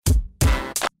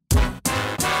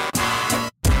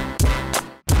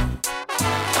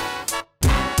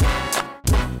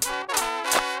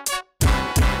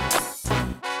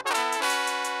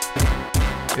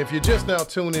If you're just now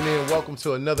tuning in, welcome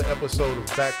to another episode of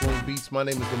Backroom Beats. My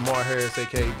name is Lamar Harris,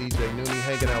 aka DJ Noonie,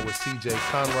 hanging out with CJ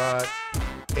Conrad.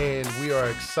 And we are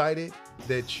excited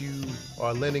that you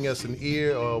are lending us an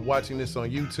ear or watching this on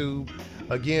YouTube.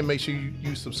 Again, make sure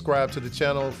you subscribe to the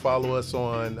channel, follow us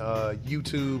on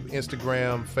YouTube,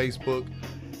 Instagram, Facebook.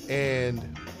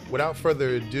 And without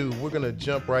further ado, we're going to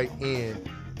jump right in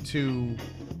to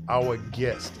our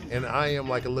guest. And I am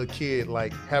like a little kid,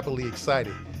 like happily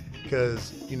excited.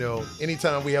 Because, you know,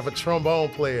 anytime we have a trombone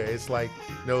player, it's like,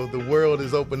 you know, the world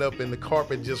is opened up and the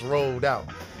carpet just rolled out.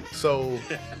 So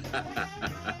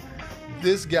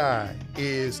this guy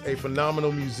is a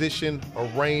phenomenal musician,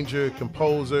 arranger,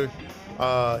 composer.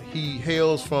 He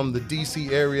hails from the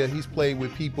DC area. He's played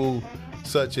with people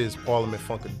such as Parliament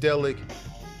Funkadelic,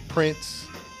 Prince,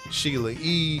 Sheila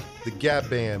E., the Gap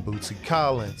Band, Bootsy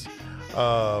Collins,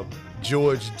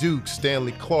 George Duke,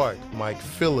 Stanley Clarke, Mike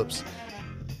Phillips,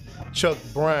 Chuck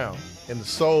Brown, and the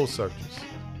Soul Searchers.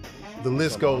 The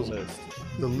list goes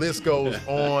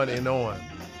on and on.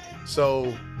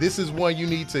 So this is one you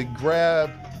need to grab.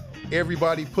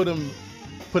 Everybody put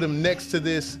them next to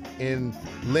this and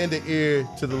lend an ear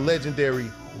to the legendary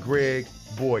Greg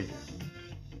Boyer.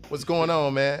 What's going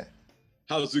on, man?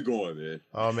 How's it going, man?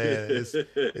 Oh man,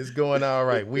 it's going all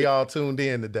right. We all tuned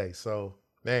in today, so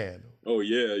man. Oh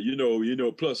yeah, you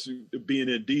know. Plus being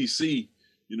in DC,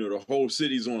 you know, the whole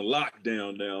city's on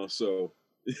lockdown now. So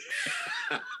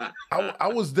I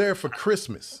was there for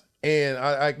Christmas, and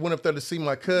I went up there to see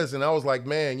my cousin. I was like,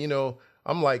 man, you know,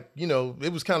 I'm like, you know,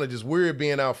 it was kind of just weird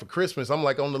being out for Christmas. I'm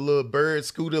like on the little bird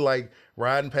scooter, like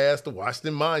riding past the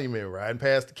Washington Monument, riding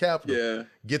past the Capitol. Yeah.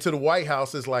 Get to the White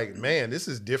House. It's like, man, this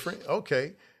is different.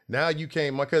 Okay. Now you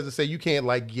can't, my cousin said you can't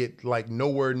like get like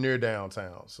nowhere near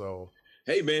downtown. So.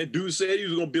 Hey man, dude said he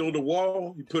was gonna build a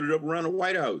wall. He put it up around the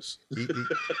White House.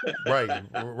 Right,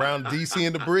 around DC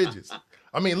and the bridges.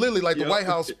 I mean, literally, like the White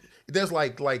House. There's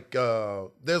like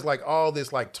all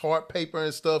this like tarp paper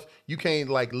and stuff. You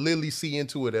can't like literally see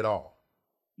into it at all.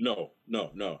 No.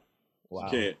 Wow, You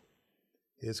can't.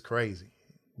 It's crazy.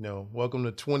 You know, welcome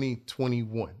to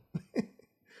 2021.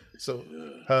 So,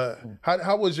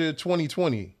 how was your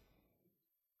 2020?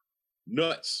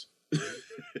 Nuts.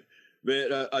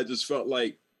 Man, I just felt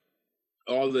like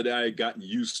all that I had gotten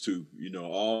used to, you know,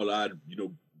 all I'd, you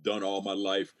know, done all my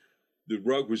life, the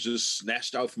rug was just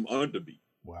snatched out from under me.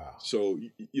 Wow. So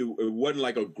it wasn't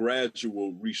like a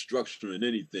gradual restructuring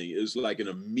anything. It's like an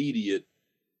immediate,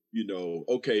 you know,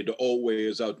 okay, the old way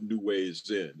is out, the new way is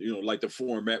in. You know, like the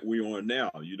format we're on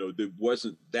now, you know, there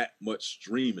wasn't that much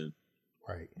streaming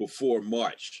right before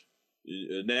March.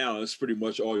 Now it's pretty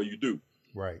much all you do.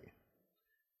 Right.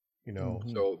 You know.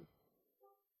 So.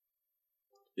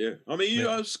 Yeah, I mean, you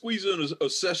know, I squeeze in a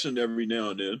session every now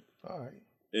and then. All right.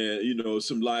 And, you know,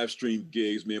 some live stream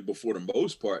gigs, man, but for the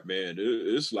most part, man,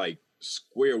 it's like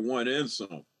square one and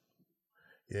some.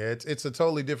 Yeah, it's a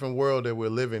totally different world that we're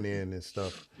living in and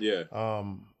stuff. Yeah.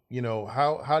 You know,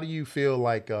 how do you feel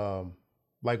like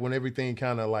when everything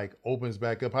kind of like opens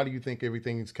back up, how do you think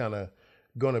everything's kind of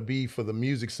going to be for the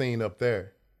music scene up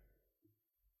there?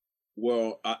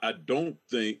 Well, I don't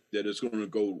think that it's going to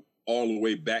go all the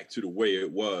way back to the way it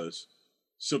was,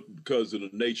 simply because of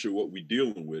the nature of what we're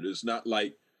dealing with. It's not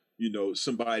like, you know,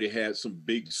 somebody had some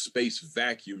big space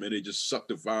vacuum and they just sucked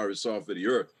the virus off of the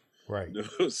earth. Right. You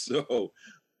know? So,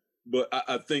 but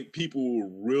I think people will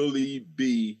really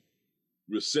be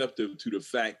receptive to the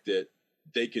fact that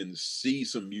they can see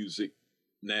some music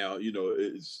now. You know,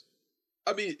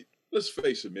 I mean, let's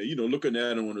face it, man, you know, looking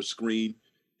at it on a screen,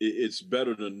 it's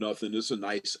better than nothing. It's a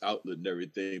nice outlet and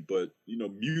everything, but you know,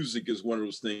 music is one of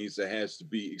those things that has to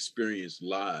be experienced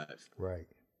live. Right.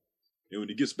 And when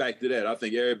it gets back to that, I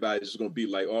think everybody's just gonna be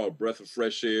like, "Oh, a breath of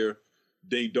fresh air,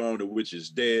 ding dong, the witch is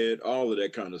dead," all of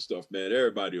that kind of stuff, man.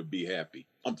 Everybody will be happy.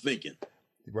 I'm thinking.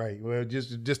 Right. Well,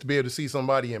 just to be able to see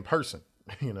somebody in person,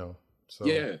 you know. So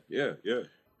yeah.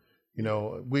 You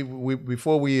know, we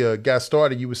before we got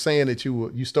started, you were saying that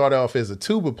you started off as a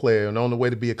tuba player and on the way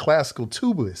to be a classical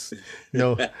tubist.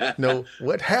 No,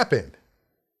 what happened?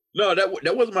 No, that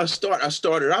wasn't my start. I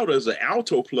started out as an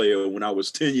alto player when I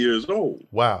was 10 years old.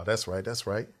 Wow, that's right.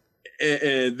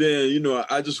 And then, you know,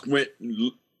 I just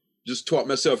just taught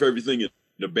myself everything in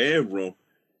the band room,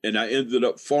 and I ended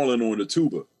up falling on the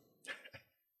tuba.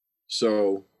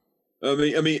 So, I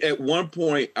mean, at one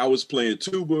point I was playing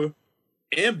tuba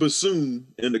and bassoon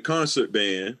in the concert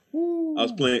band. Ooh. I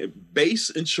was playing bass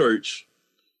in church.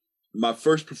 My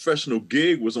first professional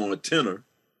gig was on a tenor.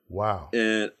 Wow.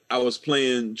 And I was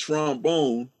playing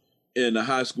trombone in the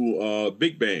high school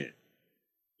big band.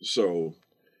 So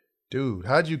Dude,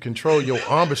 how'd you control your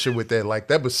embouchure with that? Like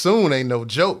that bassoon ain't no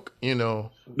joke, you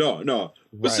know. No.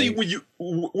 But see, Right.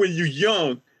 when you're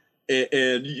young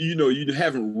and you know you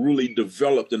haven't really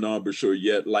developed an embouchure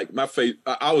yet, like my face,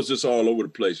 I was just all over the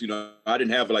place. You know, I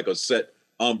didn't have like a set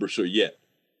embouchure yet.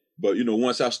 But you know,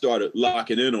 once I started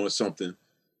locking in on something,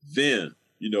 then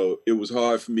you know it was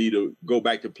hard for me to go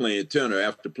back to playing tenor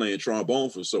after playing trombone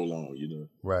for so long. You know.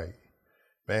 Right.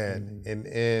 Man.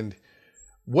 And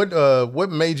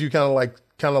what made you kind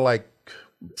of like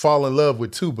fall in love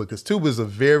with tuba? Because tuba is a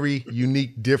very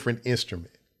unique, different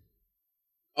instrument.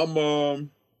 I'm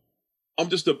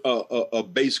just a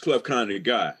bass clef kind of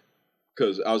guy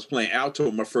because I was playing alto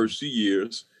my first 2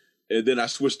 years, and then I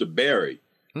switched to Barry.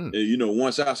 And, you know,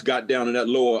 once I got down in that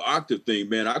lower octave thing,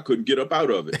 man, I couldn't get up out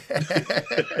of it.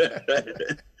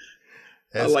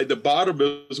 I like the bottom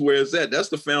is where it's at. That's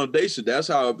the foundation. That's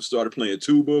how I started playing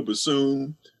tuba,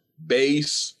 bassoon,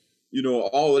 bass, you know,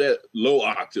 all of that low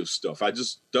octave stuff. I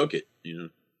just dug it, you know.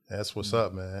 That's what's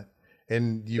up, man.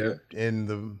 And and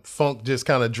the funk just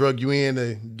kind of drug you in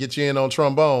to get you in on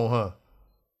trombone, huh?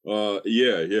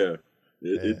 Yeah.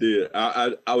 It did.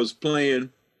 I was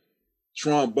playing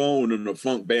trombone in a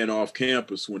funk band off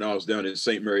campus when I was down in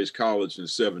St. Mary's College in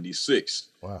 '76.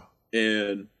 Wow.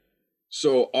 And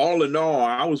so all in all,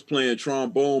 I was playing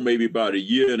trombone maybe about a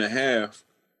year and a half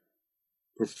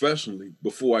professionally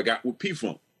before I got with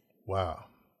P-Funk. Wow.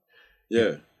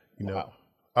 Yeah. You know,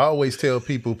 I always tell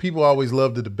people always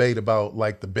love to debate about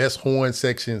like the best horn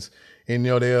sections. And,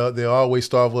 you know, they'll always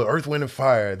start with Earth, Wind and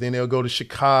Fire. Then they'll go to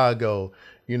Chicago,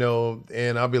 you know,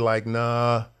 and I'll be like,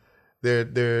 nah, there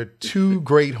are two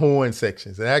great horn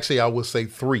sections. And actually I will say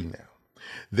three now.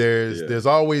 There's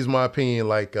always my opinion,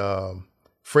 like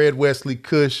Fred Wesley,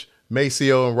 Cush,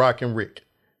 Maceo, and Rockin' Rick.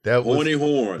 That was Horny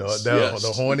horns.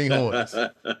 The horny horns.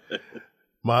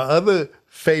 My other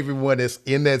favorite one that's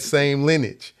in that same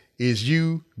lineage is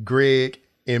you, Greg,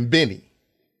 and Benny.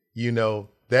 You know,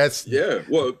 that's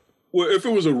Well, if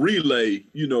it was a relay,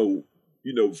 you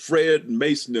know, Fred and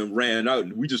Mason them ran out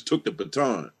and we just took the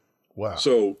baton. Wow.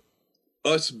 So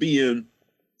us being,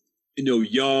 you know,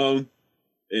 young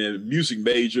and music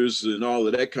majors and all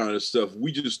of that kind of stuff,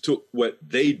 we just took what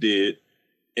they did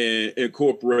and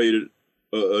incorporated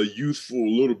a youthful,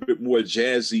 little bit more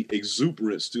jazzy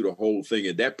exuberance to the whole thing.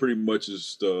 And that pretty much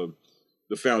is the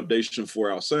foundation for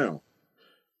our sound.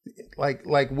 Like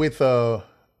with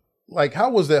like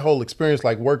how was that whole experience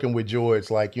like working with George,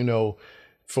 like, you know,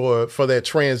 for that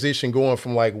transition going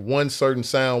from like one certain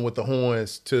sound with the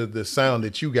horns to the sound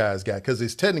that you guys got? Because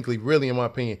it's technically, really, in my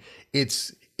opinion,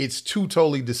 it's two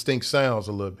totally distinct sounds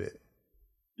a little bit.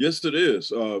 Yes, it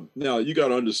is. Now you got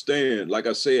to understand, like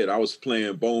I said, I was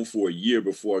playing bone for a year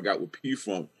before I got with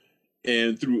P-Funk,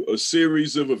 and through a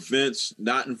series of events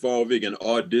not involving an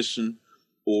audition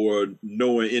or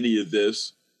knowing any of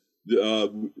this,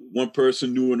 one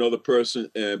person knew another person,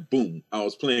 and boom, I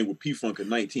was playing with P-Funk at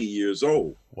 19 years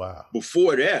old. Wow.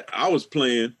 Before that, I was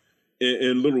playing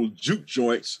in little juke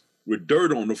joints with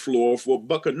dirt on the floor for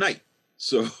 $1 a night.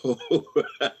 So,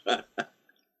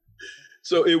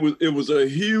 so it was a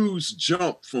huge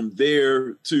jump from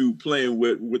there to playing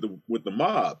with the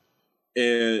mob,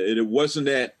 and it wasn't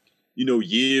that, you know,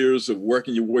 years of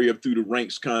working your way up through the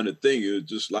ranks kind of thing. It was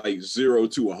just like 0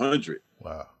 to 100.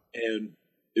 Wow. And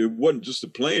it wasn't just the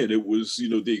playing, it was, you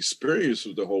know, the experience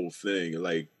of the whole thing.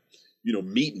 Like, you know,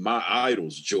 meeting my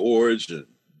idols, George and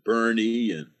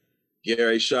Bernie and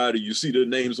Gary Scheider. You see their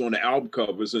names on the album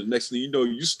covers, and next thing you know,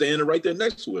 you standing right there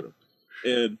next with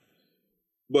them.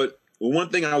 But one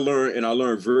thing I learned, and I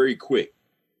learned very quick,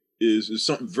 is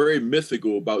something very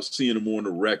mythical about seeing them on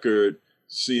the record,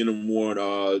 seeing them on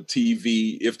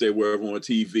TV, if they were ever on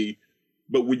TV.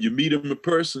 But when you meet them in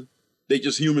person, they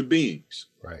just human beings.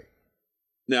 Right.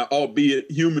 Now, albeit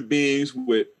human beings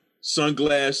with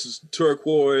sunglasses,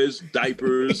 turquoise,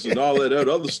 diapers, and all of that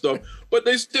other stuff, but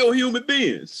they still human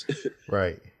beings.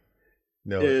 Right.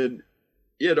 No. And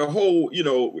yeah, the whole, you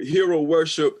know, hero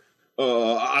worship,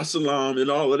 Assalam and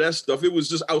all of that stuff, it was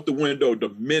just out the window the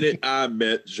minute I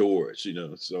met George, you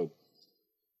know, so.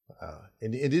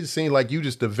 And it did seem like you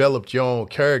just developed your own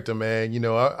character, man. You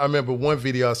know, I remember one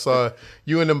video I saw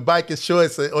you in them biker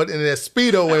shorts and that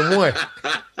Speedo in one.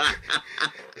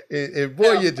 and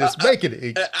boy, you're just making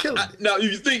it. Killing it. Now,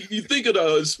 you think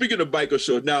of speaking of biker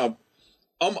shorts, now,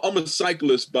 I'm a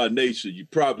cyclist by nature. You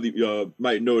probably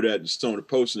might know that in some of the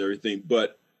posts and everything,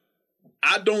 but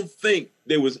I don't think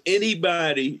there was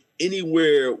anybody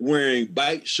anywhere wearing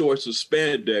bike shorts or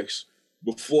spandex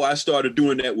before I started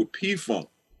doing that with P-Funk.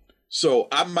 So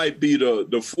I might be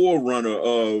the forerunner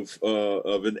of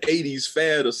an 80s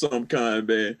fad of some kind,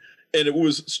 man. And it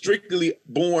was strictly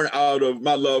born out of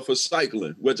my love for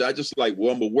cycling, which I just like,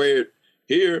 well, I'm gonna wear it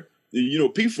here. You know,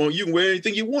 P-Funk, you can wear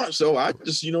anything you want. So I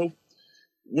just, you know,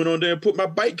 went on there and put my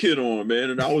bike kit on,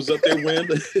 man. And I was up there wearing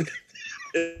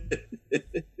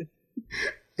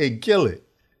Hey, kill it.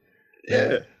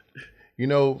 yeah. You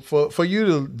know, for you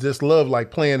to just love like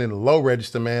playing in the low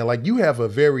register, man, like you have a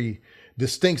very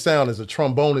distinct sound as a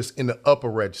trombonist in the upper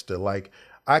register. Like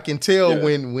I can tell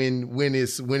when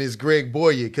it's Greg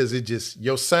Boyer, because it just,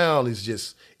 your sound is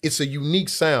just, it's a unique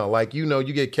sound. Like, you know,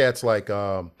 you get cats like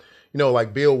you know,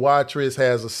 like Bill Watrous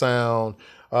has a sound.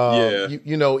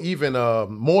 You know, even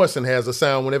Morrison has a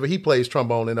sound whenever he plays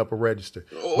trombone in upper register.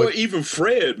 Or even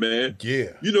Fred, man.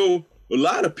 Yeah. You know, a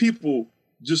lot of people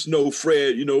just know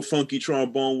Fred, you know, funky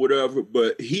trombone, whatever,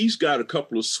 but he's got a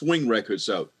couple of swing records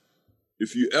out.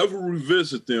 If you ever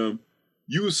revisit them,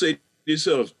 you would say to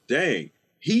yourself, dang,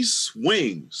 he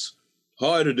swings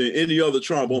harder than any other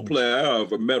trombone player I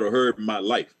ever met or heard in my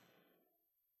life.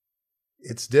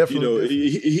 It's definitely,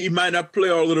 you know, he might not play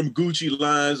all of them Gucci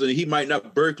lines and he might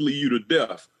not Berkeley you to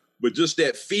death, but just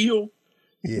that feel.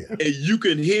 Yeah. And you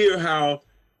can hear how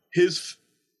his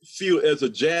feel as a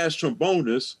jazz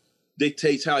trombonist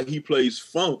dictates how he plays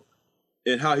funk,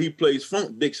 and how he plays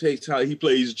funk dictates how he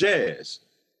plays jazz.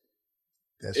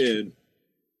 That's true.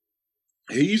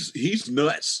 He's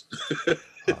nuts.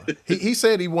 He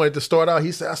said he wanted to start out.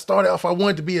 He said, I started off, I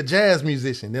wanted to be a jazz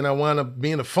musician. Then I wound up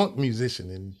being a funk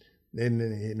musician,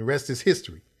 and the rest is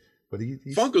history. But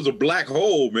funk is a black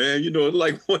hole, man. You know,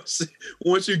 like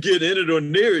once you get in it or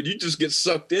near it, you just get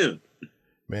sucked in.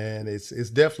 Man, it's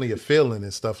definitely a feeling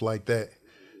and stuff like that.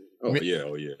 Oh yeah.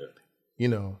 You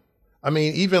know, I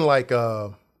mean, even like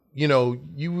you know,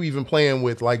 you even playing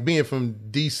with like being from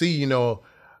DC, you know,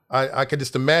 I could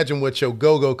just imagine what your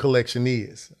go-go collection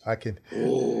is. I can.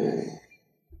 Oh.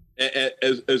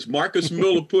 As Marcus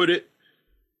Miller put it,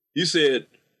 he said,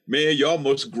 man, y'all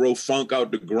must grow funk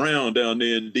out the ground down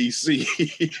there in DC.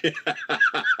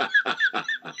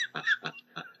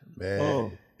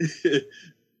 Man.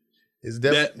 It's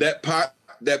definitely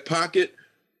that pocket,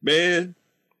 man.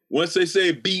 Once they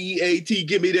say BEAT,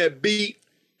 give me that beat,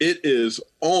 it is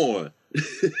on.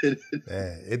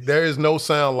 Man, there is no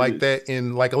sound like that.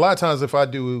 In like a lot of times, if I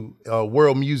do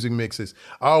world music mixes,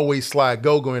 I always slide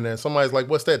go-go in there. And somebody's like,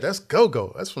 "What's that?" That's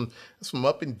go-go. That's from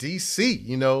up in DC.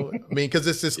 You know, I mean, because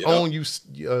it's its own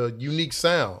unique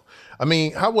sound. I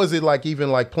mean, how was it like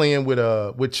even like playing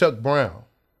with Chuck Brown?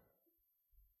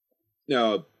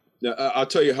 Now I'll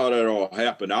tell you how that all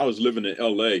happened. I was living in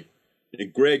LA.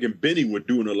 And Greg and Benny were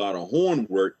doing a lot of horn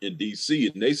work in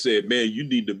DC, and they said, man, you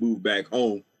need to move back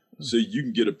home so you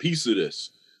can get a piece of this.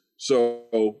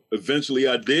 So eventually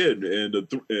I did, and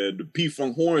the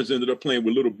P-Funk horns ended up playing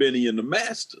with Little Benny and the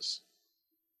Masters.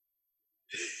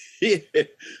 Yeah.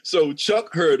 So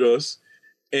Chuck heard us,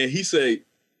 and he said,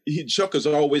 Chuck has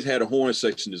always had a horn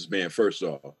section in his band, first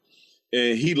off.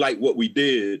 And he liked what we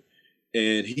did,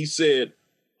 and he said,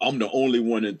 I'm the only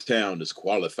one in town that's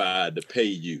qualified to pay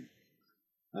you.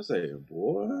 I say,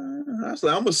 boy, I'm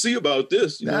gonna see about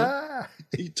this. You know,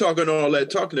 he talking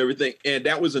everything, and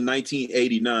that was in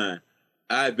 1989.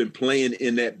 I've been playing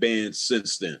in that band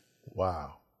since then.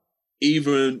 Wow.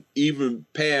 Even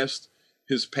past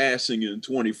his passing in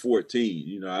 2014,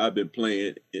 you know, I've been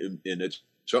playing in a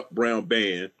Chuck Brown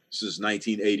band since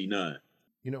 1989.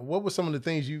 You know, what were some of the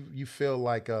things you feel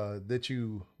like that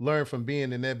you learned from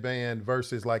being in that band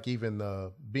versus like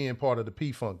even being part of the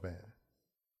P-Funk band?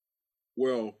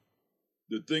 Well,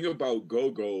 the thing about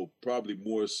go-go, probably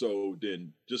more so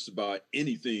than just about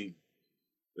anything,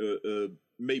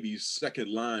 maybe second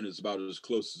line is about as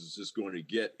close as it's going to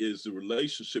get, is the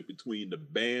relationship between the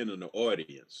band and the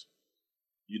audience.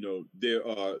 You know, there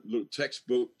are little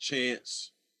textbook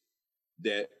chants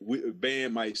that a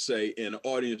band might say, and the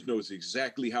audience knows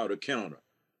exactly how to counter.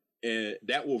 And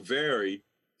that will vary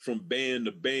from band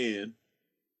to band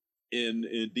in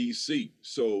DC.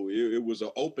 So it was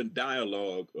an open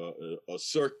dialogue, a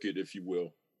circuit, if you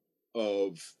will,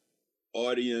 of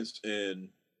audience and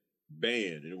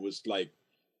band. It was like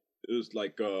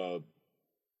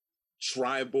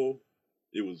tribal.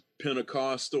 It was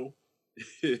Pentecostal.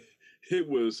 It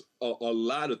was a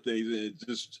lot of things, and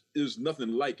there's nothing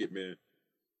like it, man.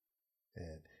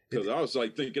 Because I was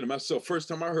like thinking to myself, first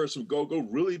time I heard some go-go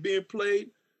really being played,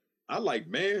 I like,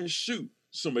 man, shoot.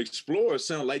 Some explorers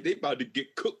sound like they about to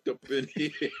get cooked up in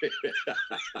here.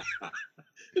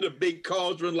 In a big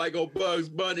cauldron like old Bugs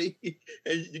Bunny.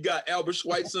 And you got Albert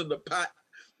Schweitzer in the pot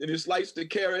and he sliced the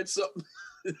carrots up.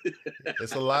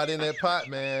 It's a lot in that pot,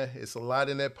 man. It's a lot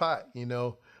in that pot, you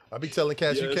know. I be telling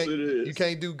cats Yes, it you is.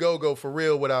 can't do go-go for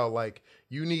real without like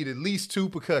you need at least two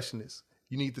percussionists.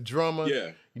 You need the drummer,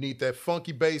 Yeah, you need that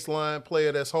funky bass line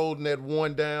player that's holding that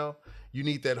one down. You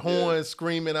need that yeah. horn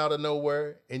screaming out of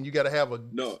nowhere, and you got to have a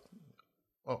No,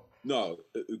 oh no.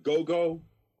 Go.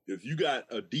 If you got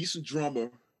a decent drummer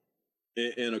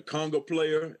and a conga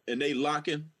player and they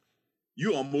locking,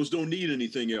 you almost don't need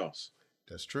anything else.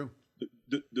 that's true.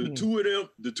 The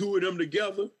two of them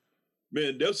together,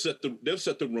 man, they'll set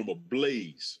the room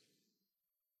ablaze.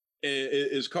 And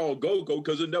it's called go-go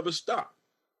because it never stopped.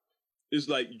 It's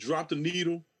like you drop the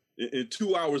needle and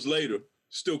 2 hours later,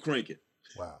 still cranking.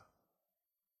 Wow,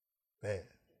 man.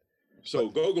 So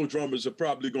go-go drummers are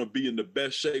probably going to be in the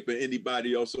best shape of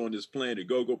anybody else on this planet.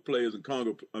 Go-go players and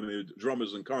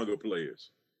drummers and conga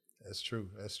players. That's true.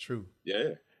 That's true.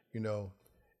 Yeah. You know,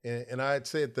 and I had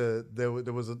said there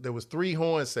was three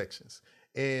horn sections,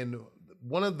 and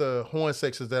one of the horn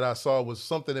sections that I saw was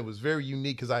something that was very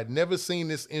unique because I'd never seen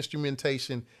this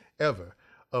instrumentation ever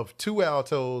of two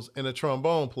altos and a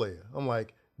trombone player. I'm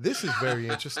like, this is very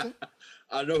interesting.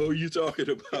 I know who you're talking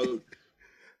about.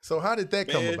 So how did that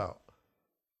come about?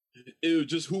 It was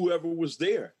just whoever was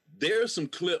there. There's some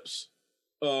clips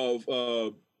of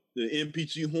the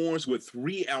MPG horns with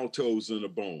three altos in a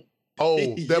bone. Oh,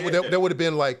 that would have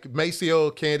been like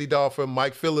Maceo, Candy Dolfer,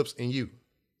 Mike Phillips, and you.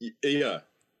 Yeah.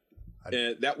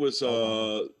 And that was,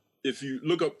 if you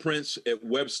look up Prince at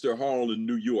Webster Hall in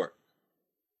New York.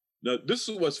 Now, this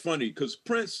is what's funny, because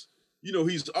Prince,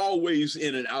 he's always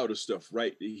in and out of stuff,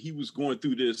 right? He was going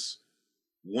through this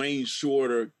Wayne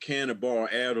Shorter, Cannonball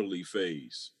Adderley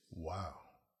phase. Wow.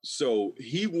 So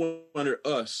he wanted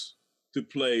us to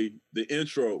play the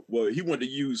intro. Well, he wanted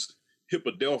to use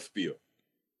Hippodelphia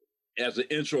as an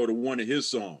intro to one of his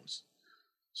songs.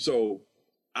 So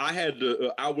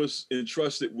I was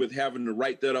entrusted with having to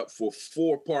write that up for a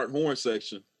 4-part horn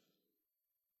section.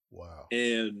 Wow.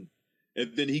 And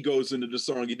then he goes into the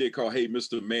song he did called Hey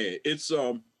Mr. Man. It's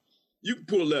you can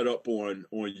pull that up on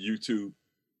YouTube.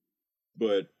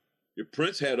 But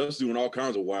Prince had us doing all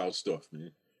kinds of wild stuff,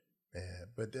 man. Man,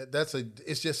 but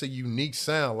it's just a unique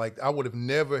sound. Like I would have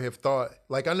never have thought,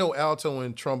 like I know alto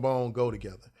and trombone go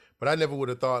together, but I never would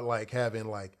have thought like having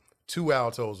like two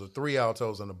altos or three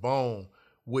altos on a bone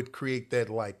would create that,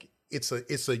 like it's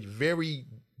a very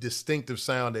distinctive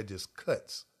sound that just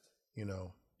cuts,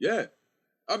 Yeah.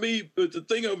 I mean, but the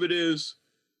thing of it is,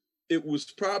 it was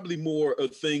probably more a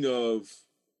thing of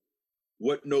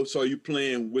what notes are you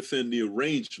playing within the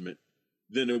arrangement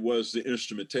than it was the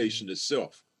instrumentation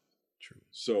itself. True.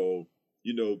 So,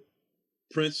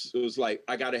 Prince was like,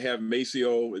 I got to have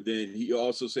Maceo. And then he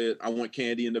also said, I want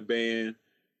Candy in the band.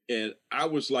 And I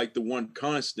was like the one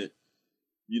constant,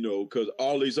 because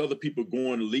all these other people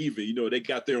going and leaving, they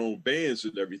got their own bands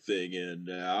and everything.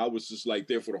 And I was just like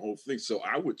there for the whole thing. So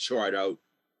I would chart out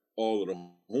all of the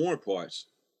horn parts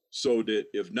so that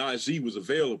if Najee was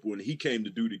available and he came to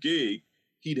do the gig,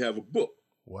 he'd have a book.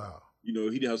 Wow.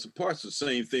 He'd have some parts. The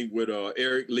same thing with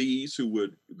Eric Lees, who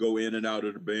would go in and out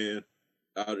of the band,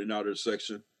 out and out of the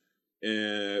section.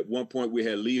 And at one point we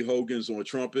had Lee Hogan's on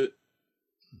trumpet.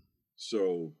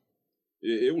 So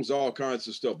it was all kinds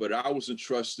of stuff, but I was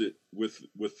entrusted with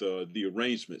the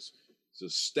arrangements. It's a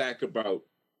stack about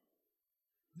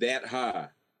that high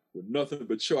with nothing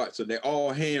but charts, and they're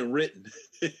all handwritten.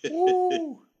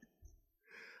 Woo.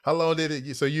 How long did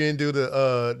it? So you didn't do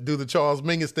the Charles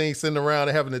Mingus thing, sitting around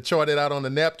and having to chart it out on the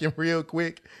napkin real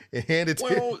quick and hand it to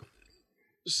him?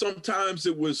 Sometimes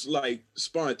it was like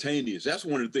spontaneous. That's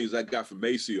one of the things I got from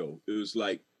Maceo. It was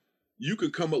like you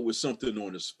could come up with something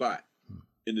on the spot.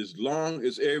 And as long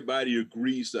as everybody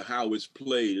agrees to how it's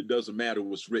played, it doesn't matter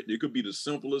what's written. It could be the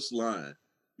simplest line,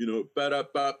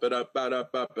 ba-da-ba, ba-da-ba-da,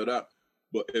 ba-da.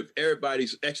 But if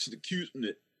everybody's executing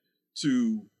it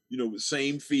to, the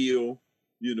same feel,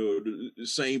 the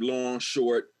same long,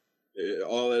 short,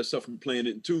 all that stuff, and playing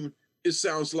it in tune, it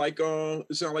sounds like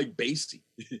bassy.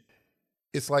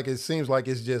 It seems like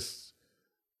it's just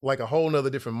like a whole nother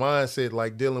different mindset,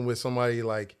 like dealing with somebody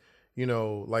like,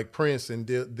 like Prince and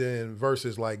then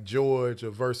versus like George or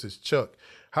versus Chuck.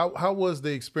 How was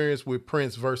the experience with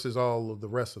Prince versus all of the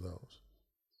rest of those?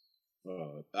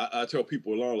 I tell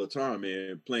people all the time,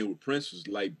 man, playing with Prince was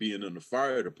like being in the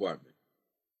fire department.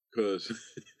 Because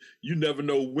you never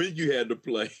know when you had to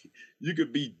play. You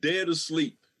could be dead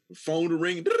asleep, phone to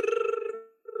ring,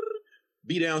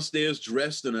 be downstairs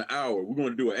dressed in an hour. We're going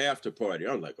to do an after party.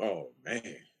 I'm like, oh,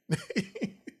 man.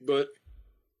 But,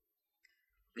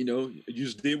 you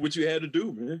just did what you had to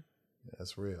do, man.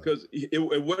 That's real. Because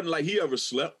it wasn't like he ever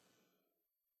slept.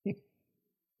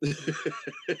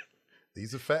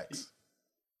 These are facts.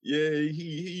 Yeah,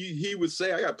 he would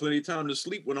say, I got plenty of time to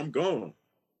sleep when I'm gone.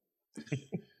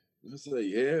 I say,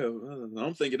 yeah.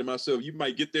 I'm thinking to myself, you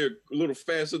might get there a little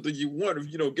faster than you want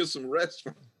if you don't get some rest.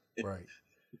 Right.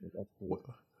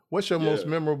 What's your most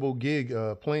memorable gig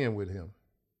playing with him?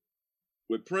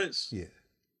 With Prince? Yeah.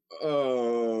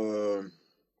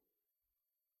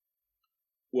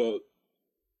 Well,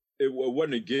 it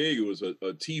wasn't a gig. It was a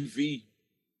TV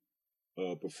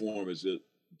performance that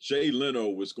Jay Leno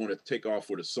was going to take off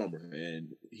for the summer, and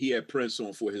he had Prince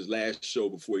on for his last show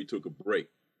before he took a break.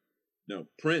 Now,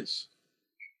 Prince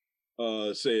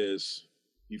says,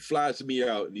 he flies me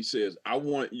out and he says, I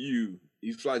want you,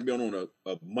 he flies me out on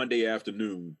a Monday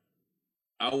afternoon.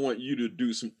 I want you to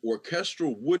do some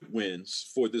orchestral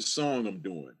woodwinds for this song I'm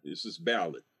doing. This is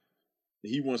ballad.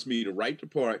 He wants me to write the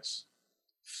parts,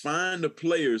 find the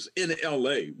players in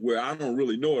LA where I don't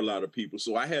really know a lot of people.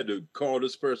 So I had to call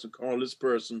this person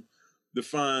to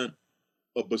find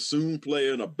a bassoon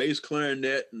player and a bass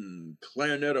clarinet and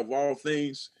clarinet of all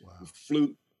things,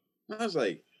 flute. I was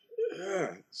like,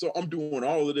 so I'm doing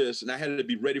all of this, and I had to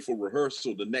be ready for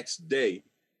rehearsal the next day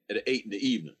at 8 in the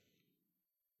evening.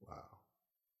 Wow.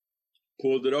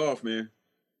 Pulled it off, man.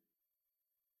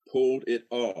 Pulled it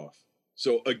off.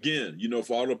 So again,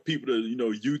 for all the people that,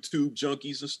 YouTube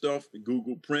junkies and stuff,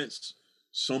 Google Prince,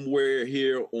 Somewhere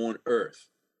Here on Earth,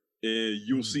 and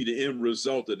you'll see the end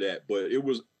result of that. But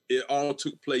it all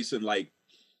took place in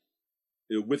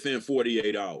within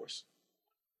 48 hours.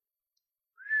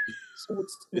 So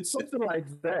it's something like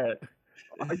that.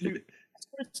 Are you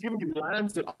giving you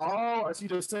lines at all? Or is he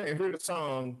just saying, here's the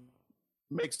song,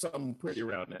 make something pretty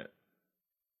around that?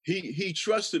 He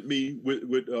trusted me with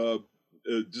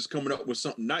just coming up with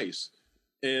something nice.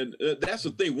 And that's the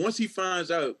thing. Once he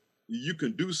finds out you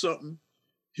can do something,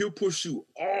 he'll push you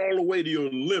all the way to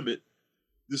your limit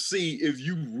to see if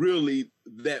you really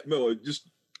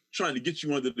just trying to get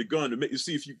you under the gun to make you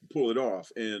see if you can pull it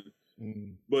off. And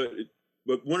but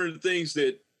one of the things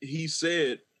that he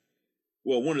said,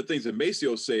 one of the things that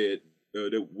Maceo said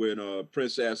that when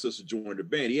Prince asked us to join the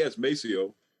band, he asked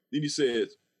Maceo, then he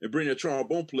says, and bring a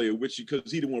trombone player with you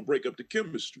because he didn't want to break up the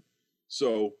chemistry.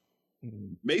 So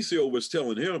Maceo was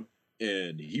telling him,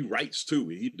 and he writes too.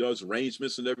 He does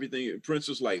arrangements and everything. And Prince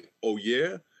was like, oh,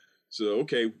 yeah? So,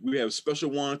 okay, we have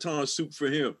special wonton soup for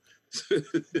him.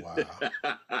 Wow.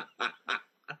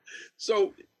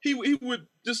 So he would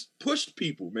just push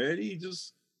people, man. He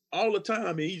just, all the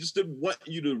time, he just didn't want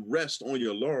you to rest on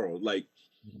your laurel. Like,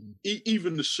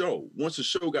 even the show, once the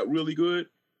show got really good,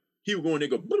 he would go in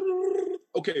there and go,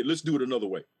 okay, let's do it another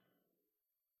way.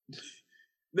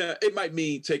 Now, it might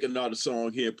mean taking another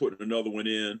song here and putting another one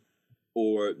in,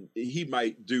 or he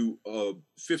might do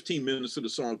 15 minutes of the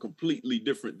song completely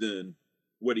different than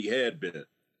what he had been.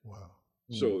 Wow.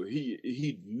 So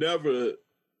he never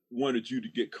wanted you to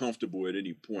get comfortable at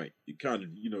any point. It kind of,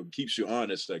 keeps you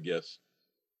honest, I guess.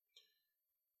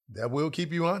 That will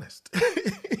keep you honest.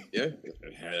 Yeah.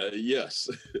 Yes.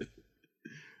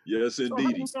 Yes,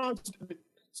 indeed.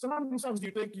 So how many songs do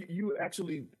you think you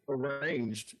actually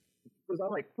arranged? Because I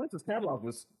like Prince's catalog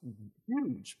was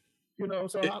huge,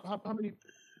 so how many?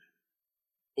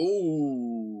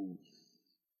 Oh,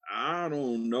 I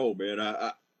don't know, man.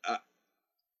 I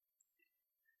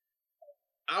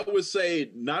would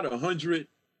say not 100,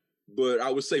 but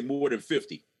I would say more than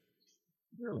 50.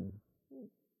 Really?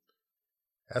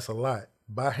 That's a lot.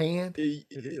 By hand? It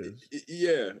is.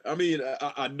 Yeah. I mean,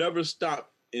 I never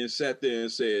stopped and sat there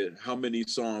and said, how many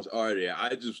songs are there?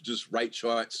 I just write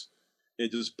charts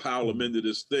and just pile them into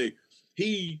this thing.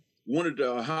 He wanted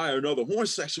to hire another horn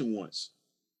section once.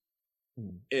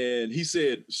 And he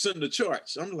said, send the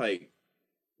charts. I'm like,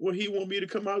 well, he want me to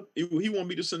come out. He want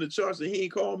me to send the charts and he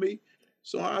ain't called me.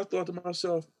 So I thought to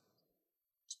myself,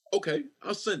 okay,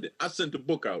 I'll send it. I sent the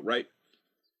book out, right?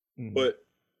 But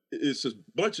it's a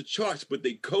bunch of charts, but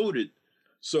they coded.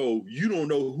 So you don't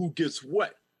know who gets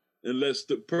what unless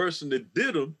the person that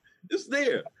did them is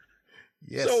there.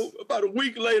 Yes. So about a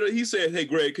week later, he said, hey,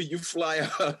 Greg, can you fly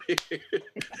out here?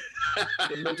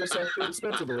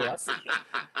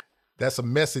 That's a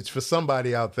message for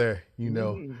somebody out there,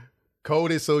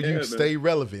 Code it so you stay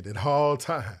relevant at all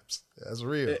times. That's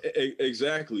real.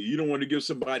 Exactly. You don't want to give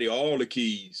somebody all the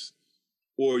keys,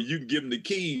 or you can give them the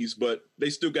keys, but they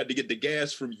still got to get the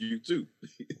gas from you too.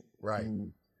 Right.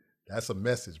 That's a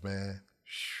message, man.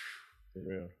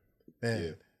 Yeah. Man.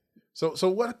 Yeah. So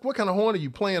what kind of horn are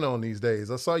you playing on these days?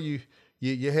 I saw you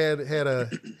had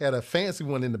a fancy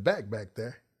one in the back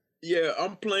there. Yeah,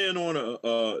 I'm playing on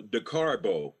a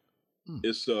DeCarbo.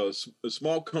 It's a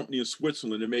small company in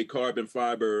Switzerland that make carbon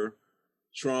fiber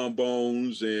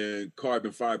trombones and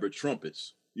carbon fiber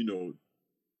trumpets.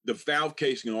 the valve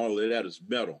casing and all of that is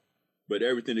metal, but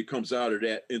everything that comes out of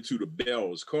that into the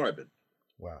bell is carbon.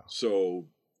 Wow. So,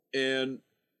 and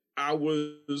I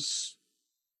was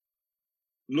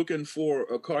looking for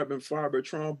a carbon fiber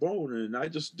trombone, and I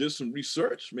just did some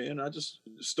research, man. I just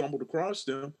stumbled across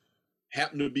them.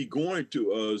 Happened to be going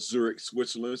to Zurich,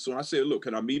 Switzerland. So I said, look,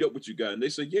 can I meet up with you guys? And they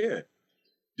said, yeah.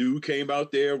 Dude came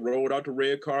out there, rolled out the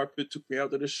red carpet, took me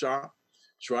out to the shop,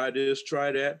 try this,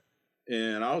 try that.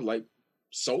 And I was like,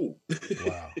 sold.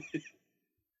 Wow.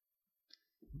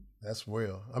 That's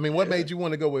real. I mean, what made you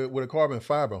want to go with a carbon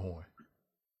fiber horn?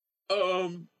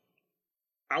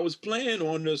 I was playing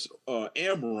on this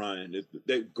Amaran,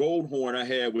 that gold horn I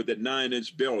had with that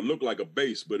 9-inch bell. It looked like a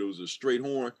bass, but it was a straight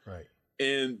horn. Right.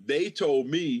 And they told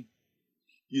me,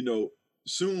 you know,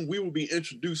 soon we will be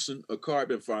introducing a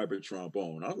carbon fiber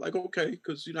trombone. I was like, okay,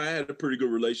 because, you know, I had a pretty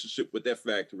good relationship with that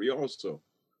factory also.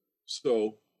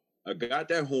 So I got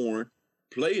that horn,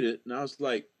 played it, and I was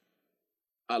like,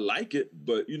 I like it,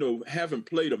 but, you know, having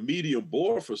played a medium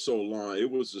bore for so long, it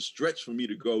was a stretch for me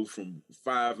to go from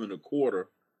 5 1/4.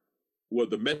 Well,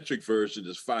 the metric version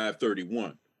is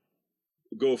 531.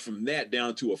 Go from that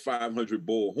down to a 500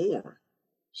 bore horn.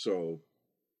 So,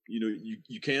 you know,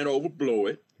 you can't overblow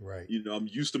it. Right. You know, I'm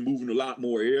used to moving a lot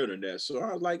more air than that. So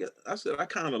I like it. I said, I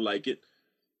kind of like it.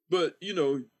 But, you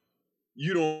know,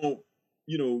 you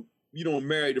don't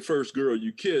marry the first girl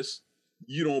you kiss.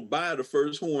 You don't buy the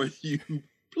first horn you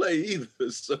play either.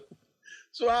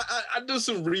 So I did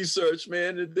some research,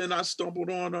 man. And then I stumbled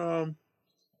on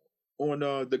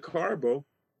the Carbo,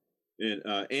 and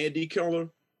Andy Keller,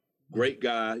 great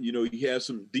guy. You know, he had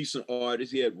some decent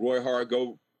artists. He had Roy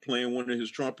Hargo playing one of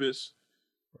his trumpets.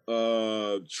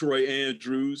 Troy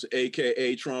Andrews,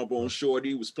 aka Trombone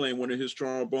Shorty, was playing one of his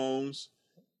trombones.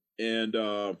 And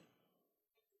God,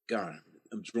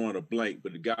 I'm drawing a blank,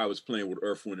 but the guy was playing with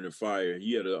Earth, Wind, and Fire.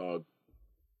 He had a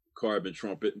carbon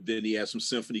trumpet. And then he had some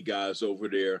symphony guys over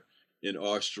there in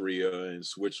Austria and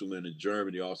Switzerland and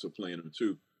Germany also playing them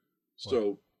too.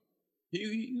 So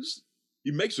he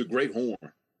makes a great horn.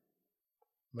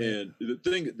 Man. And the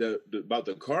thing about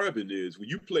the carbon is when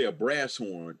you play a brass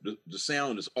horn, the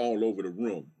sound is all over the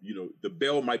room. You know, the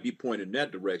bell might be pointing in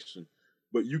that direction,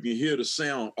 but you can hear the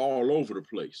sound all over the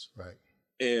place. Right.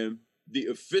 And the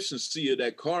efficiency of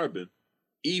that carbon,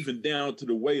 even down to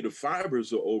the way the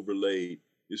fibers are overlaid,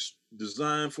 is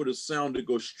designed for the sound to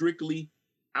go strictly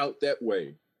out that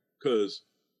way. Because,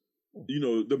 you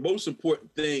know, the most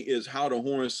important thing is how the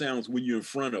horn sounds when you're in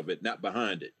front of it, not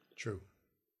behind it. True.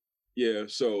 Yeah,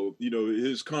 so, you know,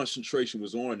 his concentration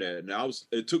was on that. And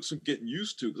it took some getting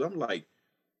used to, because I'm like,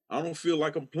 I don't feel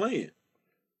like I'm playing.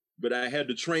 But I had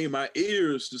to train my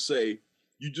ears to say,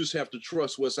 you just have to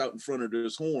trust what's out in front of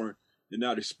this horn and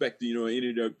not expect, you know, any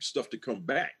of the stuff to come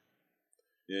back.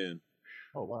 And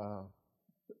oh, wow.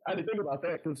 I didn't think about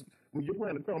that, because when you're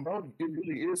playing the trombone, it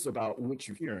really is about what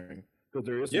you're hearing, because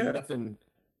there is nothing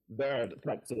there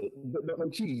like no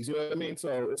keys, you know what I mean?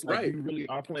 So it's like you really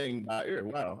are playing by ear.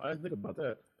 Wow, I didn't think about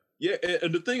that. Yeah,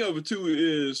 and the thing of it too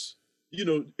is, you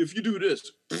know, if you do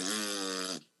this,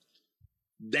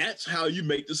 that's how you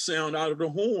make the sound out of the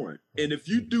horn. And if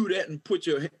you do that and put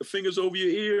your fingers over your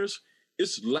ears,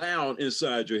 it's loud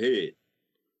inside your head.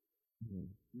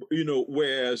 You know,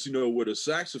 whereas, you know, with a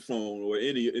saxophone or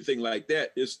anything like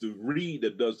that, it's the reed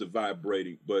that does the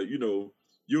vibrating. But, you know,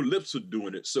 your lips are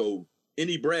doing it. So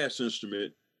any brass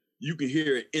instrument, you can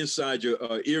hear it inside your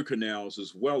ear canals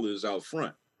as well as out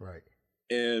front. Right.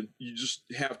 And you just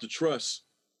have to trust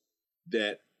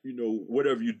that, you know,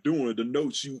 whatever you're doing, the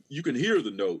notes, you can hear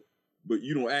the note, but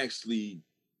you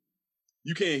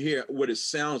can't hear what it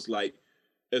sounds like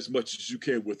as much as you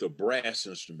can with a brass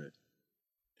instrument.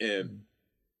 And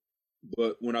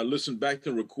but when I listened back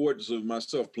to recordings of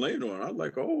myself playing on, I'm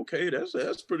like, oh, okay,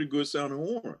 that's pretty good sounding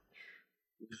horn.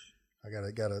 I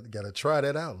gotta try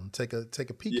that out and take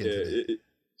a peek into it.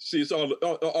 See, it's all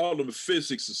the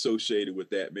physics associated with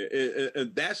that, man,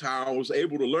 and that's how I was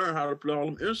able to learn how to play all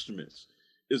them instruments.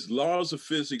 It's laws of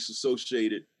physics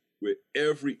associated with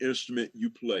every instrument you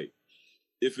play.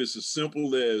 If it's as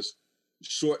simple as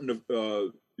if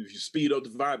you speed up the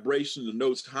vibration, the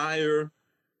note's higher.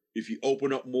 If you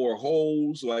open up more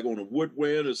holes, like on a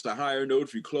woodwind, it's a higher note.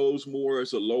 If you close more,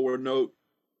 it's a lower note.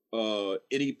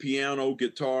 Any piano,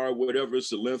 guitar, whatever,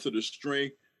 it's the length of the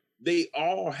string. They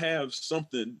all have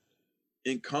something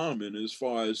in common as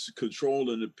far as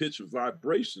controlling the pitch and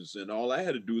vibrations. And all I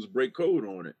had to do was break code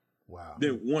on it. Wow.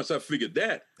 Then once I figured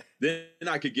that, then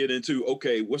I could get into,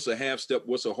 okay, what's a half step,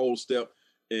 what's a whole step,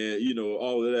 and, you know,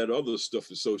 all of that other stuff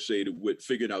associated with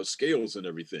figuring out scales and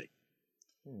everything.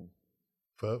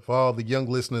 For all the young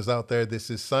listeners out there,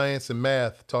 this is science and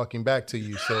math talking back to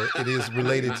you. So it is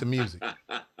related to music.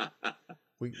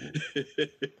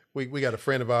 We got a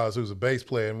friend of ours who's a bass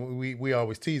player, and we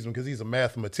always tease him because he's a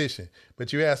mathematician.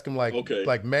 But you ask him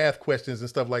like math questions and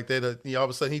stuff like that, all of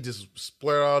a sudden he just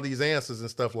splurt all these answers and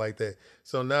stuff like that.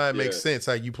 So now it makes sense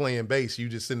how you playing bass. You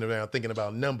just sitting around thinking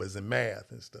about numbers and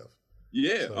math and stuff.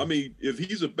 Yeah, so, I mean, if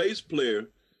he's a bass player,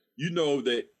 you know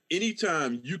that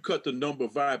anytime you cut the number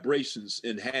of vibrations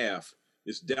in half,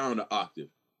 it's down an octave.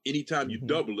 Anytime you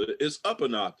double it, it's up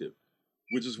an octave.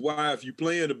 Which is why if you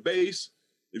play in the bass,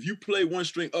 if you play one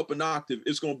string up an octave,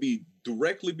 it's going to be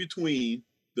directly between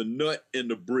the nut and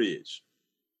the bridge.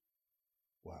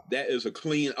 Wow. That is a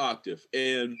clean octave.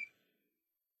 And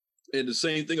the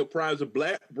same thing applies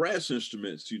to brass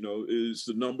instruments, you know, is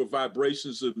the number of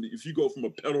vibrations. If you go from a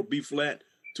pedal B flat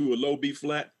to a low B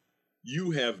flat,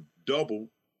 you have double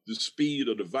the speed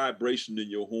of the vibration in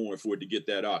your horn for it to get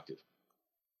that octave.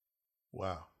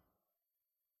 Wow.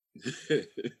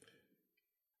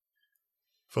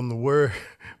 From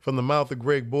the mouth of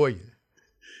Greg Boyer.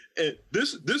 And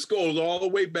this goes all the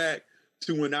way back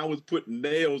to when I was putting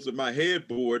nails in my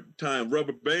headboard, tying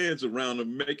rubber bands around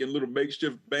them, making little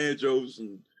makeshift banjos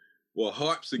and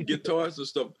harps and guitars and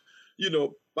stuff. You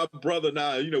know, my brother and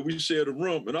I, you know, we shared a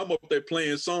room, and I'm up there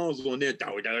playing songs on there,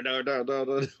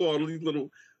 all these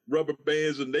little rubber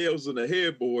bands and nails in the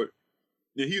headboard.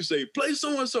 And he'd say, "Play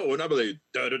so and so," and I'd be like,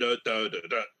 da da da da da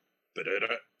da da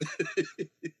da.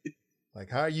 Like,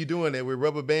 how are you doing that with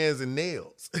rubber bands and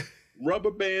nails?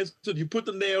 Rubber bands, so you put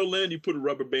the nail in, you put a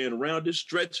rubber band around it,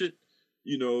 stretch it.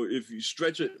 You know, if you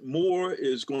stretch it more,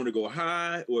 it's going to go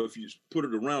high, or if you put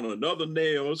it around another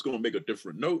nail, it's going to make a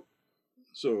different note.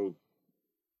 So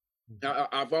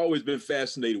I've always been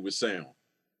fascinated with sound.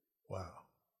 Wow.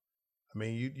 I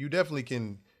mean, you definitely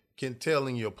can tell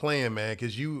in your playing, man,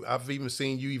 because I've even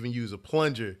seen you even use a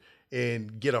plunger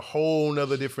and get a whole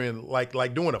nother different,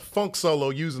 like doing a funk solo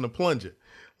using a plunger.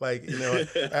 Like, you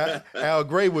know, Al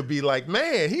Gray would be like,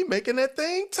 man, he making that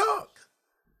thing talk.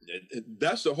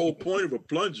 That's the whole point of a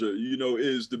plunger, you know,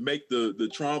 is to make the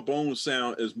trombone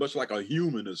sound as much like a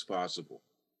human as possible.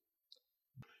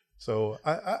 So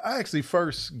I actually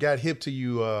first got hip to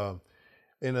you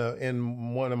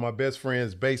in one of my best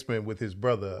friend's basement with his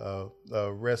brother.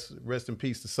 Rest in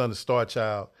peace, the son of Star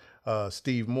Child,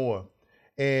 Steve Moore.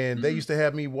 And they used to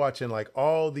have me watching like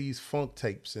all these funk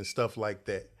tapes and stuff like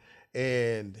that.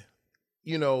 And,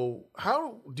 you know,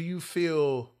 how do you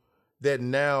feel that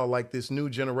now, like this new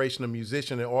generation of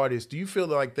musicians and artists, do you feel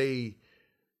like they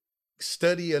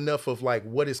study enough of like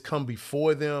what has come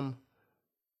before them?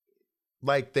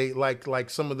 Like they like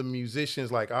some of the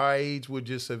musicians like our age would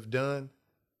just have done?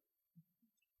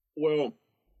 Well,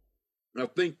 I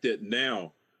think that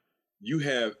now you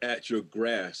have at your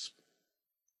grasp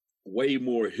way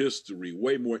more history,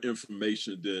 way more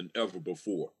information than ever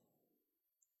before.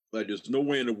 Like there's no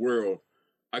way in the world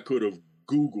I could have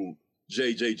Googled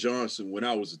J.J. Johnson when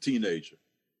I was a teenager.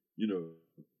 You know,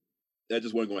 that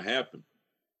just wasn't going to happen.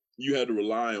 You had to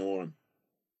rely on,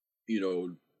 you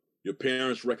know, your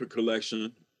parents' record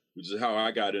collection, which is how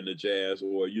I got into jazz,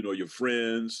 or, you know, your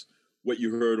friends, what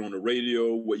you heard on the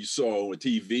radio, what you saw on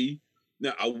TV.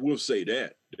 Now, I will say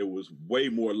that there was way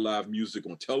more live music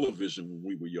on television when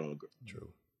we were younger. True.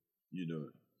 You know,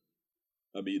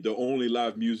 I mean, the only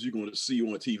live music you're going to see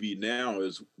on TV now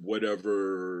is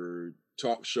whatever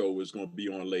talk show is going to be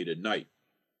on late at night.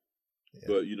 Yeah.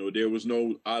 But, you know, there was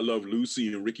no I Love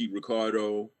Lucy and Ricky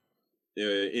Ricardo,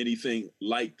 anything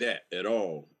like that at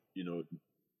all, you know,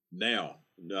 now,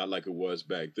 not like it was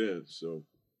back then. So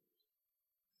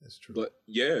that's true. But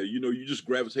yeah, you know, you just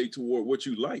gravitate toward what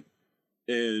you like.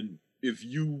 And if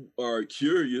you are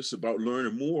curious about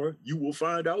learning more, you will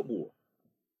find out more.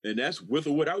 And that's with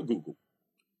or without Google.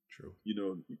 True.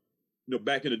 You know,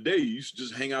 back in the day, you used to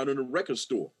just hang out in a record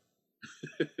store.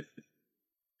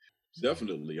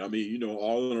 Definitely. I mean, you know,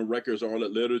 all of the records, all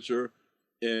that literature.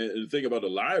 And the thing about the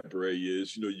library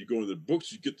is, you know, you go into the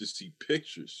books, you get to see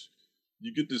pictures.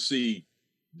 You get to see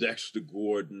Dexter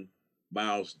Gordon,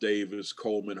 Miles Davis,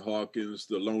 Coleman Hawkins,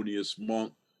 Thelonious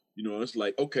Monk. You know, it's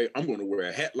like, okay, I'm going to wear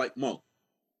a hat like Monk.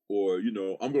 Or, you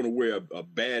know, I'm going to wear a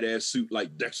badass suit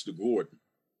like Dexter Gordon.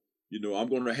 You know, I'm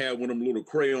going to have one of them little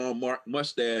crayon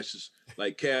mustaches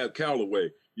like Cab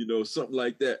Calloway, you know, something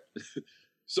like that.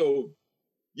 So,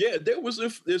 yeah,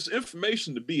 there's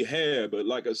information to be had, but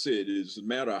like I said, it's a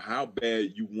matter of how bad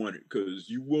you want it, because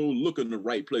you will look in the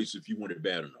right place if you want it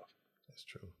bad enough. That's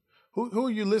true. Who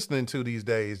are you listening to these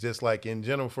days? Just like in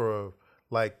general for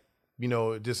like, you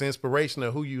know, just inspiration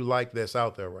of who you like that's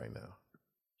out there right now.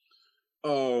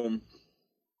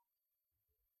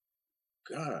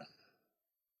 God,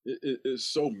 it's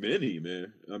so many,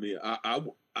 man. I mean,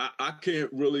 I can't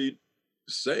really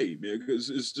say, man, because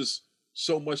it's just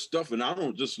so much stuff. And I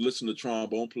don't just listen to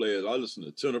trombone players. I listen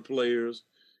to tenor players,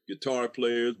 guitar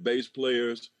players, bass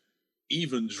players,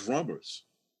 even drummers.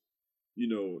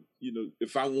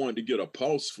 If I wanted to get a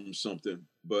pulse from something,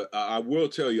 but I will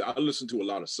tell you, I listen to a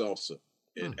lot of salsa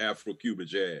and Afro-Cuban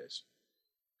jazz,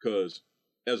 because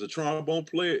as a trombone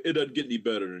player, it doesn't get any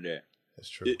better than that. That's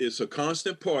true. It's a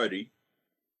constant party.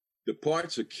 The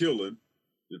parts are killing.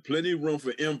 There's plenty of room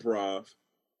for improv,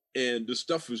 and the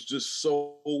stuff is just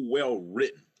so well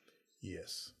written.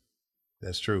 Yes,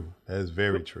 that's true. That is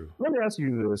very true. Let me ask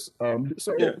you this.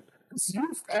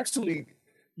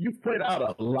 You've played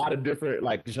out a lot of different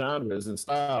like genres and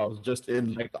styles just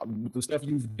in like the stuff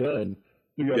you've done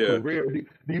through your career. Do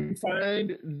you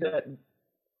find that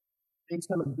things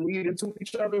kind of bleed into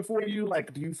each other for you?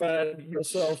 Like, do you find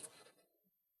yourself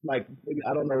like, maybe,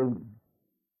 I don't know,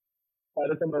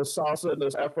 finding some of those salsa and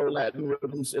those Afro Latin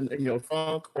rhythms in your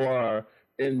funk or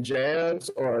in jazz,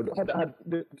 or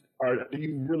do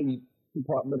you really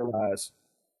compartmentalize?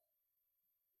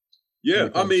 Yeah,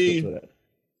 I mean,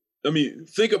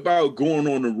 think about going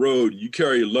on the road. You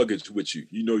carry your luggage with you.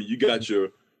 You got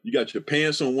your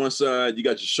pants on one side, you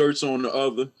got your shirts on the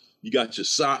other, you got your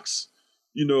socks.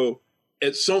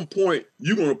 At some point,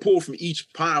 you're gonna pull from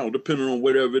each pile depending on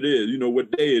whatever it is. What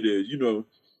day it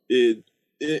is.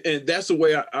 And that's the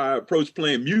way I approach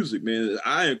playing music, man.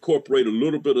 I incorporate a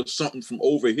little bit of something from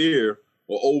over here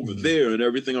or over there in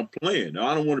everything I'm playing. Now,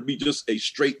 I don't want to be just a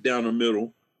straight down the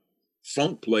middle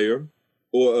funk player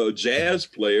or a jazz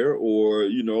player or,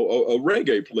 a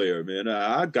reggae player, man.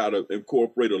 I got to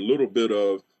incorporate a little bit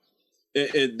of,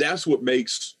 and that's what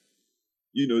makes,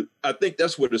 I think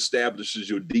that's what establishes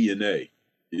your DNA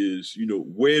is,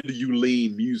 where do you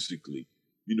lean musically?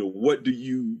 What do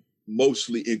you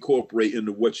mostly incorporate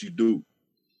into what you do?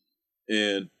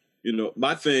 And,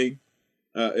 my thing,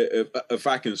 if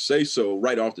I can say so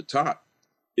right off the top,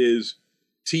 is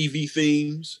TV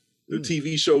themes, the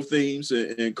TV show themes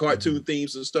and cartoon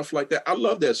themes and stuff like that. I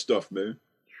love that stuff, man.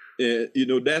 And,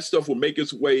 that stuff will make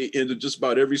its way into just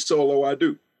about every solo I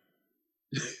do.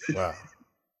 Wow.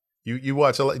 You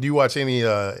watch do you watch any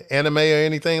anime or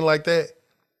anything like that?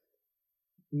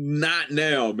 Not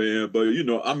now, man. But,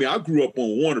 I grew up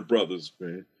on Warner Brothers,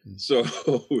 man. So,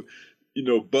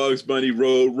 Bugs Bunny,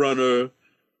 Road Runner,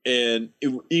 and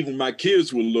even my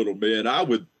kids were little, man. I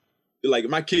would, like,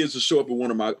 my kids would show up at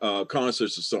one of my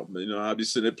concerts or something. I'd be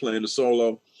sitting there playing the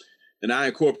solo, and I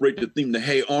incorporate the theme to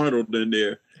Hey Arnold in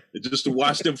there, just to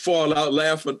watch them fall out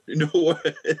laughing,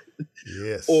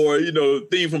 Yes. Or,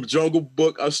 theme from Jungle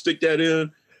Book, I'll stick that in,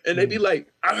 and they'd be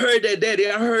like, I heard that, Daddy,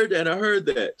 I heard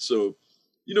that. So,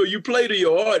 you play to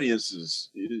your audiences.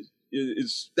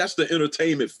 That's the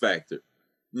entertainment factor.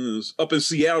 I was up in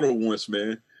Seattle once,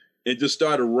 man, and just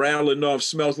started rattling off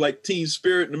Smells Like Teen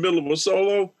Spirit in the middle of a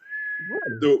solo.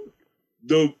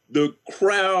 The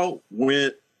crowd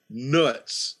went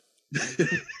nuts.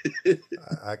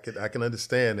 I can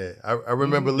understand that. I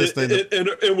remember listening, and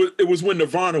it was when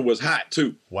Nirvana was hot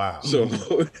too. Wow. So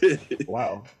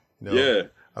wow. Yeah.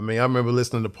 I mean, I remember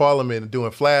listening to Parliament and doing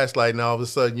Flashlight, and all of a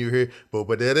sudden you hear, oh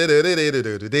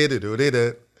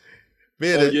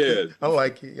yeah. I'm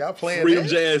like, y'all playing Freedom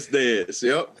Jazz Dance.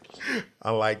 Yep.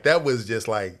 I'm like, that was just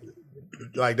like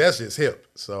that's just hip.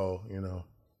 So,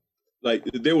 Like,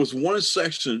 there was one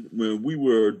section when we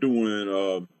were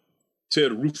doing Tear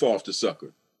the Roof Off the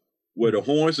Sucker, where the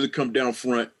horns would come down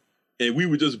front, and we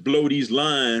would just blow these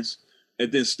lines and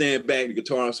then stand back, the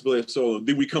guitarist play a solo.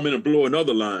 Then we come in and blow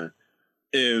another line.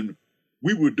 And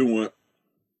we were doing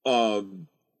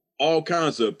all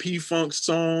kinds of P-Funk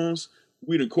songs.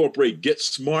 We'd incorporate Get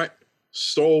Smart,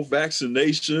 Soul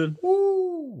Vaccination,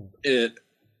 and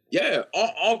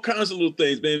all kinds of little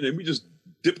things, man. And we just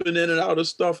dipping in and out of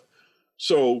stuff.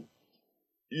 So,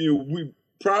 we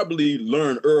probably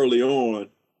learned early on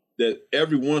that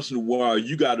every once in a while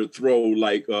you got to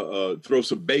throw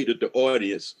some bait at the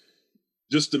audience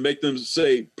just to make them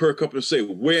perk up and say,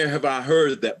 where have I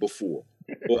heard that before?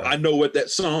 Or I know what that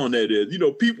song that is.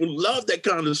 People love that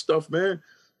kind of stuff, man.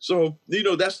 So,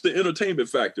 that's the entertainment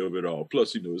factor of it all.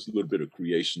 Plus, there's a little bit of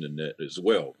creation in that as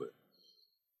well.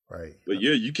 But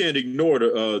yeah, you can't ignore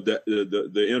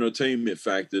the entertainment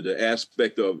factor, the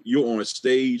aspect of you're on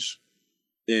stage,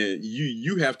 and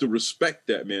you have to respect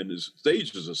that, man. The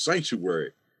stage is a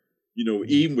sanctuary.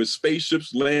 Even with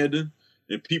spaceships landing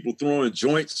and people throwing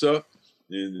joints up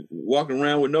and walking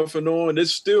around with nothing on,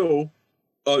 it's still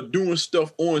doing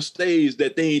stuff on stage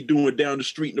that they ain't doing down the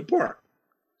street in the park.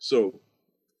 So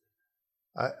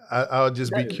I'll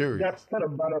just be curious. That's kind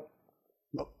of brought up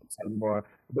anymore.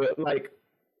 But like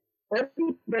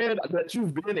every band that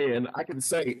you've been in, I can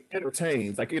say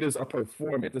entertains. Like it is a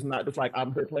performance. It's not just like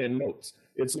I'm here playing notes.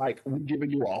 It's like we're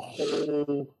giving you a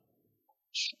whole.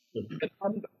 And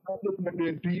I'm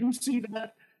wondering, do you see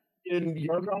that in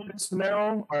young artists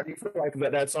now, or do you feel like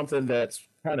that's something that's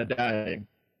kind of dying?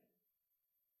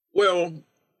 Well,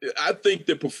 I think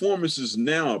the performances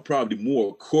now are probably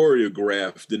more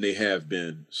choreographed than they have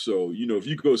been. So, you know, if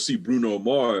you go see Bruno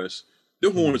Mars, the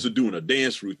horns are doing a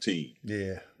dance routine.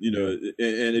 Yeah. You know, and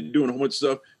they're doing a whole bunch of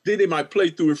stuff. Then they might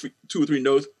play through 2 or 3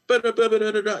 notes,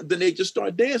 then they just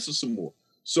start dancing some more.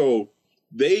 So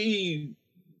they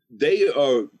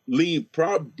are lean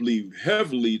probably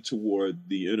heavily toward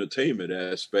the entertainment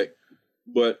aspect,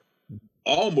 but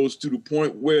almost to the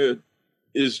point where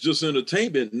it's just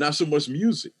entertainment, not so much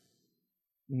music.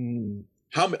 Mm.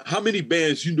 How many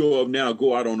bands you know of now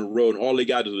go out on the road and all they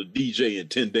got is a DJ and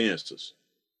 10 dancers?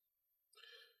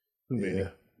 Yeah.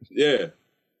 Yeah.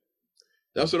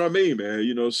 That's what I mean, man.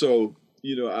 You know, so,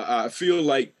 you know, I feel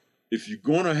like if you're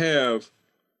going to have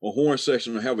a horn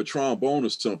section or have a trombone or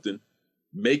something,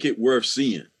 make it worth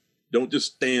seeing. Don't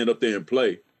just stand up there and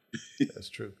play. That's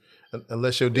true.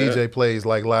 Unless your DJ plays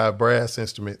like live brass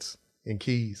instruments and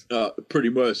keys. Pretty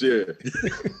much, yeah.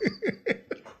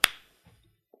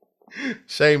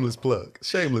 Shameless plug.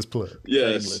 Shameless plug.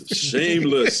 Yes,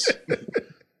 shameless.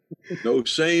 No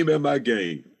shame in my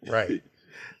game. Right.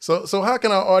 So how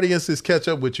can our audiences catch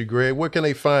up with you, Greg? Where can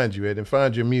they find you at and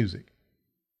find your music?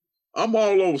 I'm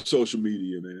all over social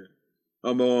media, man.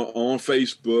 I'm on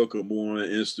Facebook. I'm on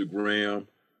Instagram.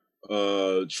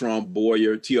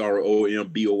 Tromboyer,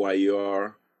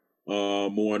 Tromboyer.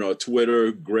 I'm on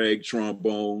Twitter, Greg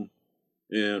Trombone,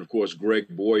 and of course Greg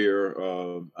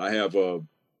Boyer. I have a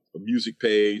music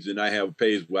page, and I have a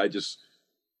page where I just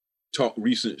talk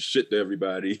recent shit to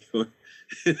everybody.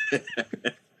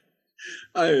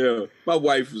 My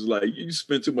wife was like, "You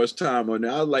spend too much time on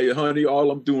that." I was like, "Honey,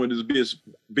 all I'm doing is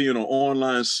being an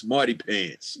online smarty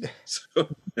pants." So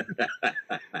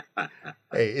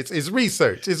hey, it's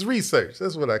research. It's research.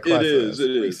 That's what I classify. It is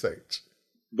research.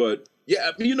 But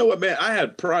yeah, you know what, man? I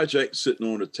had projects sitting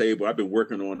on the table. I've been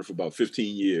working on it for about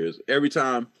 15 years. Every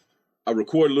time I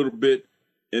record a little bit,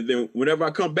 and then whenever I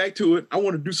come back to it, I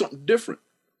want to do something different.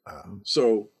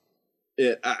 So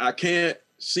I can't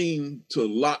seem to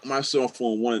lock myself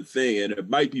on one thing, and it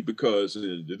might be because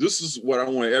this is what I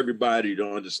want everybody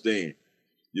to understand.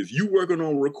 If you working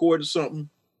on recording something,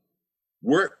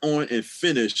 work on and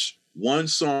finish one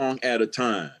song at a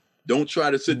time. Don't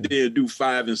try to sit there and do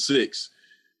 5 and 6,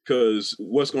 because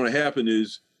what's going to happen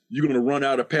is you're going to run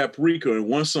out of paprika and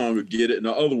one song will get it and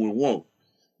the other one won't.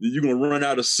 Then you're going to run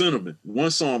out of cinnamon.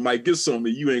 One song might get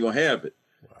something, you ain't going to have it.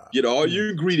 Get all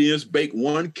your ingredients, bake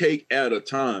one cake at a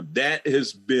time. That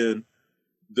has been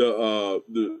the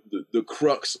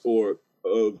crux of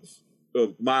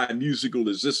my musical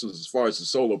existence as far as the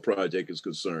solo project is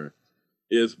concerned.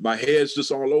 Is my head's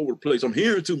just all over the place. I'm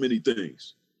hearing too many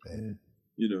things. Man.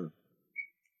 You know.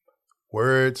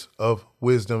 Words of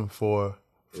wisdom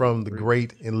from the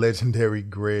great and legendary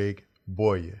Greg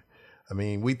Boyer. I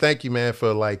mean, we thank you, man,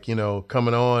 for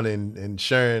coming on and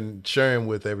sharing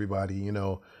with everybody,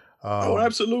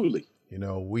 absolutely.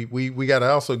 We got to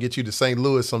also get you to St.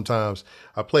 Louis sometimes.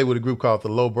 I play with a group called the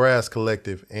Low Brass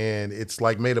Collective, and it's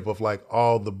made up of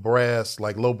all the brass,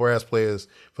 low brass players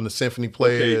from the symphony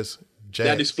players. Okay. Jazz.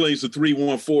 That explains the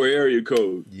 314 area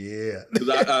code. Yeah. Because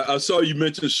I saw you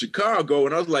mention Chicago,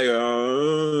 and I was like,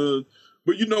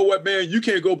 but you know what, man? You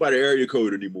can't go by the area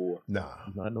code anymore. Nah.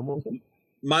 Not no more.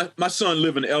 My son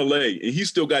live in LA, and he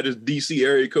still got his DC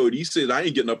area code. He says, I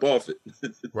ain't getting up off it.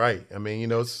 Right. I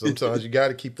mean, sometimes you got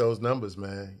to keep those numbers,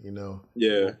 man,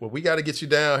 Yeah. Well, we got to get you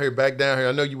back down here.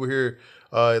 I know you were here,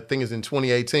 I think it's in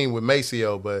 2018 with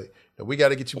Maceo, but we got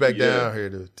to get you back down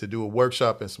here to do a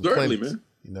workshop and some Certainly, clinics, man.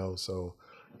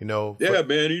 Yeah,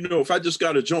 man. If I just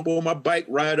got to jump on my bike,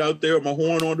 ride out there with my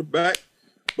horn on the back,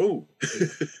 boom.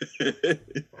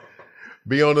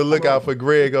 Be on the lookout for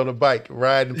Greg on the bike,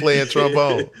 riding, playing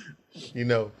trombone.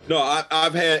 No,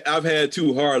 I've had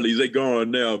 2 Harleys. They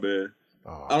gone now, man.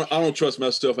 I don't trust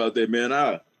myself out there, man.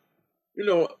 I'm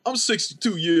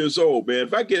 62 years old, man.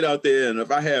 If I get out there and if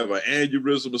I have an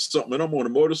aneurysm or something and I'm on a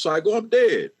motorcycle, I'm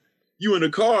dead. You in the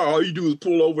car, all you do is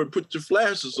pull over and put your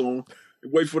flashes on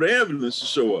and wait for the ambulance to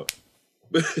show up.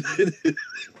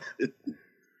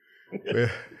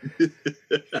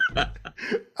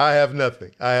 I have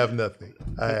nothing. Man.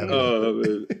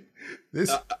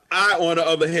 I, on the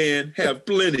other hand, have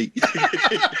plenty.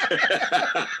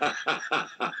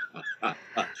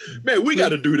 Man, we got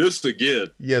to do this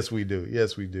again. Yes, we do.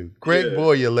 Yes, we do. Greg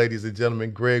Boyer, ladies and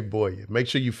gentlemen, Greg Boyer. Make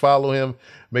sure you follow him.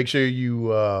 Make sure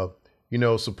you,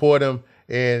 support him.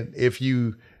 And if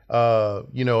you,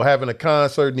 having a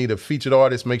concert, need a featured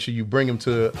artist, make sure you bring him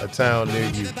to a town near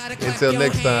you. Until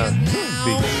next time,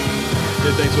 peace.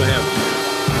 Yeah, thanks for having me.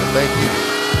 Thank you.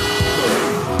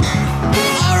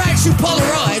 All right, you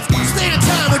Polaroids, stay in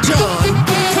time with John.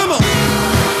 Come on.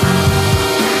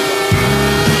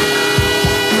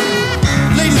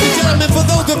 Ladies and gentlemen, for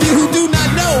those of you who do not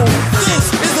know, this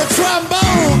is a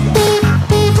trombone.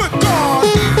 Good God.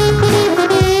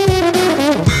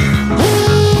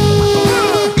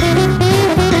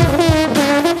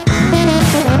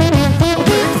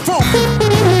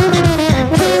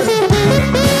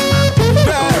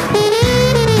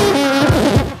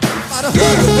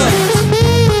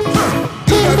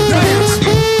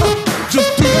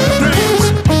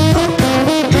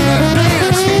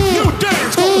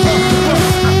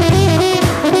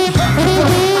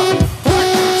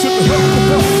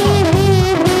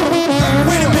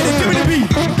 Wait a minute, give me the beat.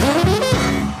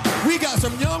 We got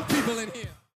some young people in here.